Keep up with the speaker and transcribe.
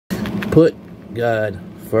Put God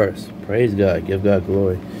first. Praise God. Give God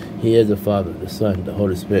glory. He is the Father, the Son, the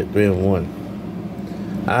Holy Spirit, 3 in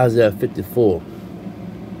 1. Isaiah 54.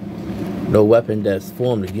 No weapon that's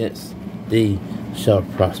formed against thee shall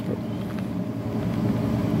prosper.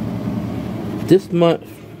 This month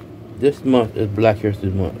is Black History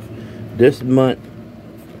Month. This month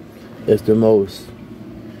is the most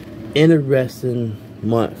interesting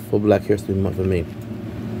month for Black History Month for me.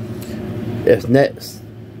 It's next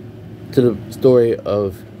to the story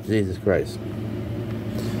of Jesus Christ.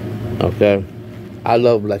 Okay? I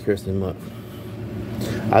love Black History Month.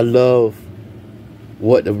 I love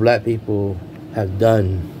what the black people have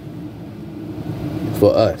done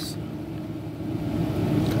for us.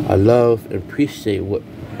 I love and appreciate what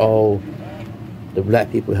all the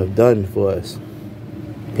black people have done for us.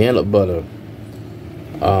 Peanut butter.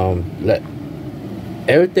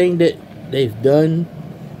 Everything that they've done,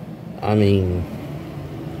 I mean,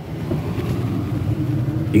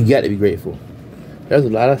 you got to be grateful. There's a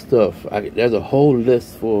lot of stuff. There's a whole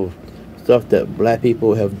list full of stuff that black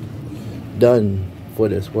people have done for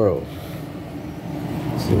this world.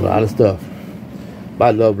 It's a lot of stuff. But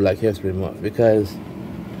I love Black History Month because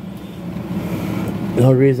the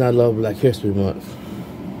only reason I love Black History Month,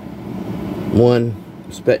 one,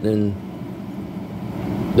 respecting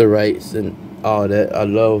the rights and all that. I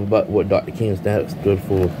love about what Dr. King stood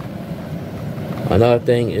for. Another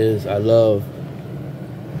thing is I love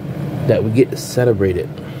that we get to celebrate it.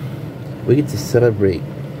 We get to celebrate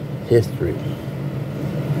history.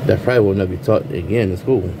 That probably will never be taught again in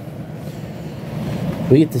school.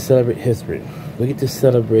 We get to celebrate history. We get to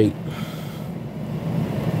celebrate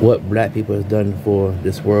what black people has done for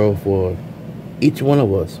this world, for each one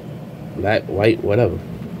of us. Black, white, whatever.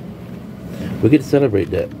 We get to celebrate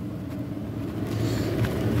that.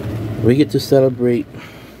 We get to celebrate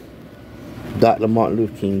Dr. Martin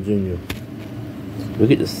Luther King Jr. We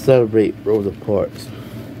get to celebrate Rosa Parks,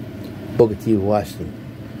 Booker T. Washington,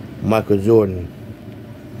 Michael Jordan,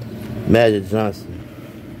 Magic Johnson,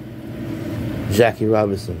 Jackie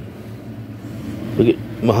Robinson. We get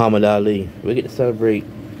Muhammad Ali. We get to celebrate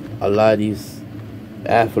a lot of these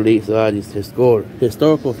athletes, a lot of these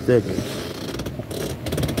historical figures.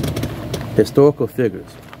 Historical figures.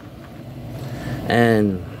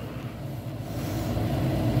 And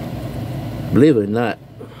believe it or not,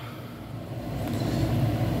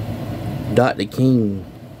 Dr. King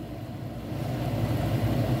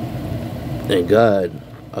and God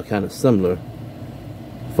are kind of similar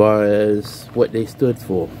as far as what they stood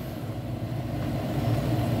for.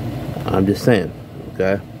 I'm just saying,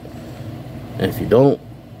 okay? And if you don't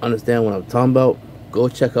understand what I'm talking about, go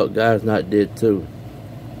check out God's Not Dead Too.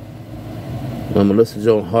 When Melissa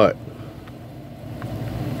Joan Hart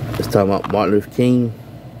is talking about Martin Luther King,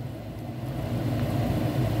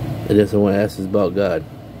 and then someone asks us about God.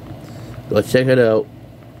 Go check it out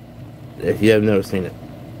if you have never seen it.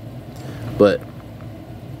 But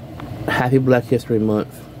happy Black History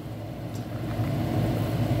Month.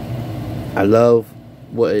 I love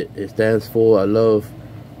what it stands for. I love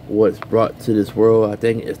what it's brought to this world. I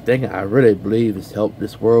really believe it's helped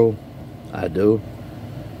this world. I do.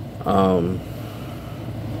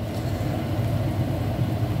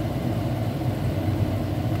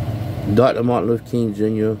 Dr. Martin Luther King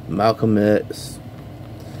Jr., Malcolm X,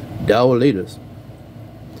 they were leaders.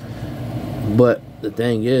 But the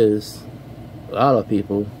thing is, a lot of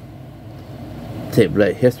people take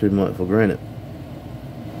Black History Month for granted.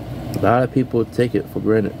 A lot of people take it for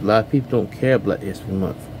granted. A lot of people don't care Black History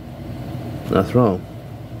Month. That's wrong.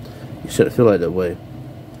 You shouldn't feel like that way.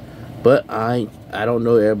 But I don't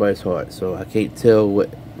know everybody's heart, so I can't tell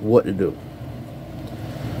what to do.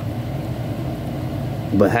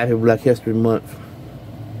 But happy Black History Month.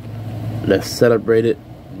 Let's celebrate it.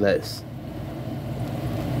 Let's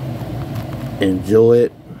enjoy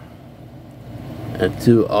it. And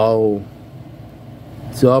to all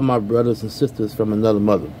my brothers and sisters from another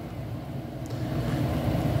mother,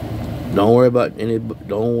 don't worry about any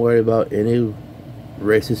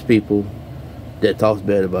racist people that talks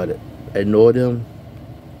bad about it. Ignore them.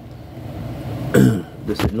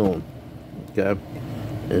 Just ignore them. Okay?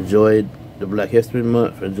 Enjoy the Black History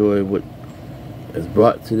Month. Enjoy what is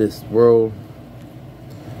brought to this world.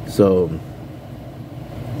 So,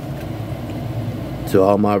 to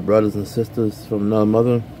all my brothers and sisters from another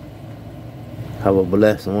mother, have a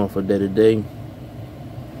blessed and wonderful day today.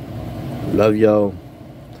 Love y'all.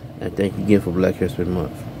 And thank you again for Black History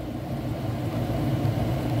Month.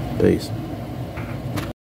 Peace.